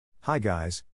Hi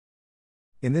guys.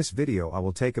 In this video I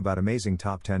will take about amazing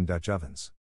top 10 Dutch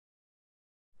ovens.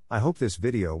 I hope this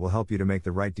video will help you to make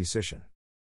the right decision.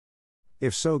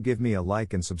 If so, give me a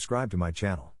like and subscribe to my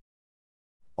channel.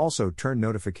 Also turn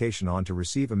notification on to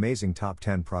receive amazing top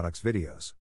 10 products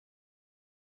videos.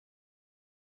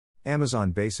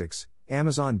 Amazon Basics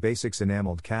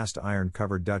Enameled Cast Iron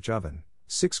Covered Dutch Oven,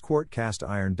 6-quart cast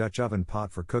iron Dutch oven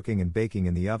pot for cooking and baking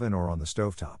in the oven or on the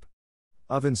stovetop.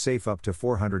 Oven safe up to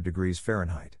 400 degrees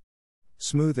Fahrenheit.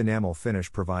 Smooth enamel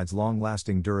finish provides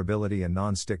long-lasting durability and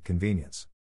non-stick convenience.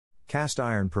 Cast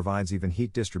iron provides even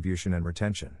heat distribution and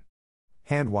retention.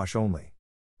 Hand wash only.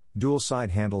 Dual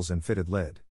side handles and fitted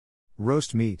lid.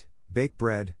 Roast meat, bake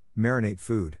bread, marinate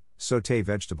food, sauté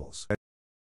vegetables.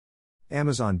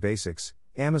 Amazon Basics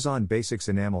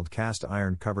Enameled Cast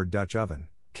Iron Covered Dutch Oven,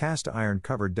 cast iron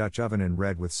covered Dutch oven in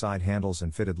red with side handles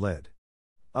and fitted lid.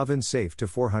 Oven safe to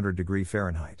 400 degree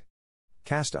Fahrenheit.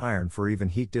 Cast iron for even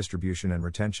heat distribution and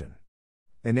retention.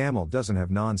 Enamel doesn't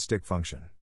have non-stick function.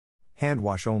 Hand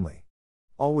wash only.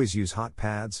 Always use hot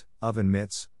pads, oven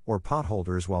mitts, or pot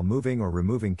holders while moving or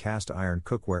removing cast iron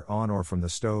cookware on or from the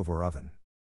stove or oven.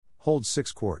 Holds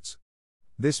 6 quarts.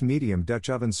 This medium Dutch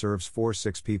oven serves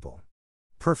 4-6 people.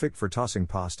 Perfect for tossing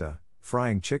pasta,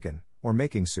 frying chicken, or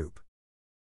making soup.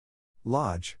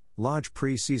 Lodge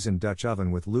pre-seasoned Dutch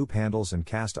oven with loop handles and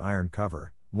cast iron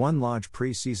cover, 1 Lodge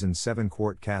pre-seasoned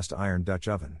 7-quart cast iron Dutch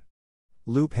oven.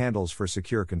 Loop handles for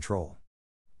secure control.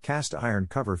 Cast iron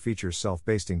cover features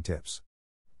self-basting tips.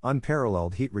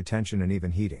 Unparalleled heat retention and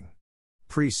even heating.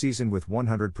 Pre-seasoned with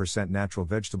 100% natural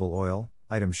vegetable oil,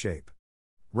 item shape.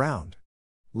 Round.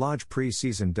 Lodge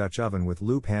pre-seasoned Dutch oven with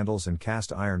loop handles and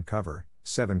cast iron cover,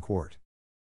 7-quart.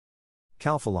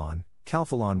 Calphalon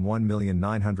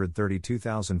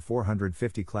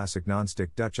 1,932,450 classic nonstick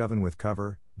Dutch oven with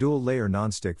cover, dual layer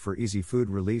nonstick for easy food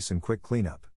release and quick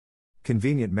cleanup.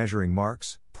 Convenient measuring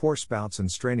marks, pour spouts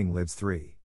and straining lids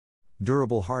 3.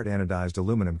 Durable hard anodized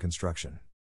aluminum construction.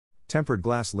 Tempered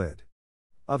glass lid.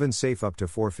 Oven safe up to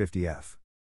 450 F.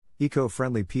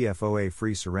 Eco-friendly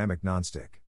PFOA-free ceramic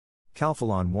nonstick.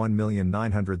 Calphalon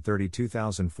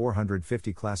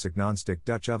 1,932,450 classic nonstick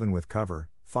Dutch oven with cover,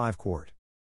 5-quart.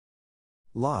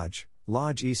 Lodge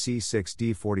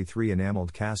EC6D43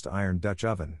 enameled cast iron Dutch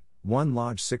oven, 1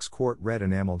 Lodge 6-quart red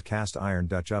enameled cast iron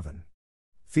Dutch oven.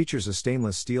 Features a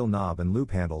stainless steel knob and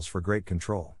loop handles for great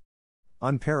control.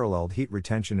 Unparalleled heat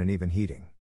retention and even heating.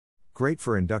 Great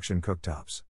for induction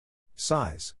cooktops.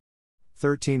 Size: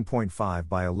 13.5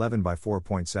 by 11 by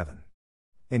 4.7.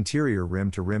 Interior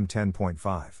rim to rim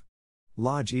 10.5.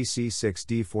 Lodge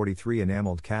EC6D43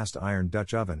 enameled cast iron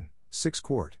Dutch oven,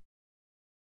 6-quart.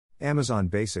 Amazon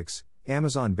Basics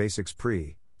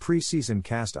pre-seasoned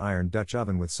cast iron Dutch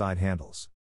oven with side handles.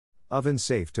 Oven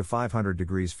safe to 500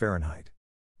 degrees Fahrenheit.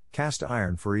 Cast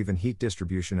iron for even heat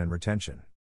distribution and retention.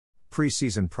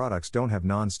 Pre-seasoned products don't have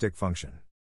non-stick function.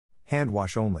 Hand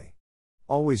wash only.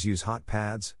 Always use hot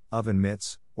pads, oven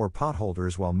mitts, or pot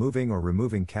holders while moving or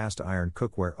removing cast iron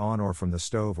cookware on or from the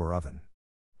stove or oven.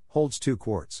 Holds 2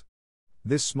 quarts.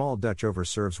 This small Dutch oven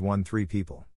serves 1-3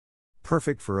 people.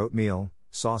 Perfect for oatmeal,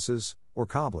 sauces, or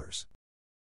cobblers.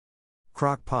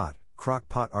 Crock-Pot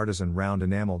Artisan Round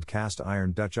Enameled Cast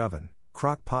Iron Dutch Oven,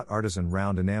 Crock-Pot Artisan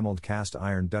Round Enameled Cast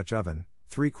Iron Dutch Oven,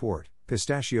 3-quart,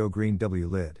 pistachio green W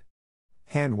lid.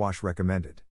 Hand wash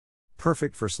recommended.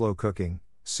 Perfect for slow cooking,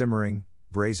 simmering,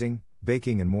 braising,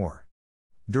 baking and more.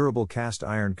 Durable cast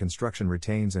iron construction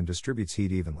retains and distributes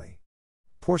heat evenly.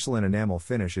 Porcelain enamel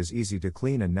finish is easy to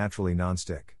clean and naturally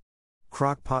non-stick.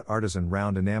 Crock-Pot Artisan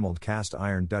Round Enameled Cast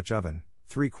Iron Dutch Oven,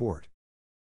 3-quart.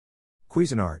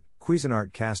 Cuisinart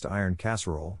Cast Iron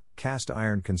Casserole, cast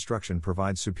iron construction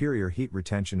provides superior heat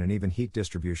retention and even heat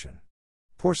distribution.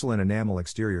 Porcelain enamel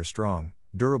exterior strong,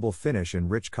 durable finish in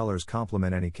rich colors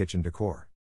complement any kitchen decor.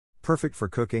 Perfect for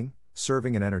cooking,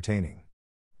 serving and entertaining.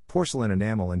 Porcelain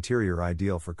enamel interior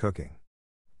ideal for cooking.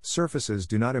 Surfaces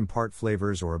do not impart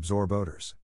flavors or absorb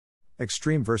odors.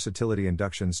 Extreme versatility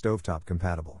induction stovetop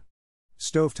compatible.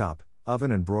 Stovetop,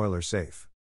 oven and broiler safe.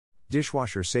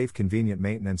 Dishwasher safe, convenient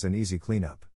maintenance and easy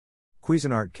cleanup.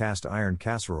 Cuisinart Cast Iron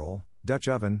Casserole, Dutch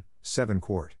Oven,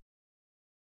 7-quart.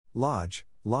 Lodge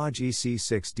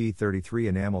EC6D33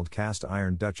 Enameled Cast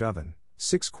Iron Dutch Oven,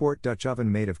 6-quart Dutch oven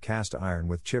made of cast iron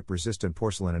with chip-resistant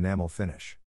porcelain enamel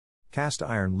finish. Cast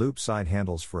iron loop side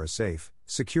handles for a safe,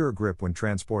 secure grip when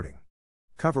transporting.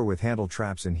 Cover with handle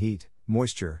traps in heat,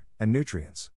 moisture, and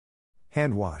nutrients.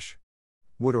 Hand wash.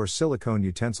 Wood or silicone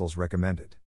utensils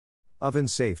recommended. Oven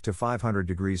safe to 500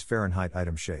 degrees Fahrenheit.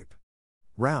 Item shape: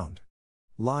 round.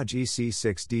 Lodge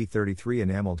EC6D33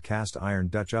 enameled cast iron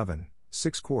Dutch oven,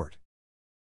 6 quart.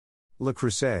 Le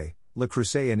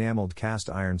Creuset Enameled Cast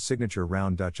Iron Signature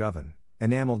Round Dutch Oven.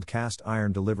 Enameled cast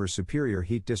iron delivers superior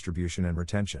heat distribution and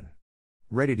retention.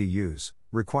 Ready to use,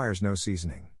 requires no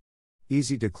seasoning.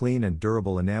 Easy to clean and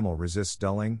durable enamel resists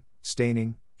dulling,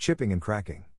 staining, chipping and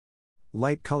cracking.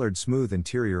 Light-colored smooth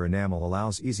interior enamel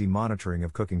allows easy monitoring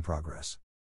of cooking progress.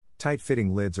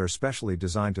 Tight-fitting lids are specially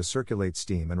designed to circulate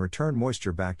steam and return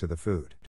moisture back to the food.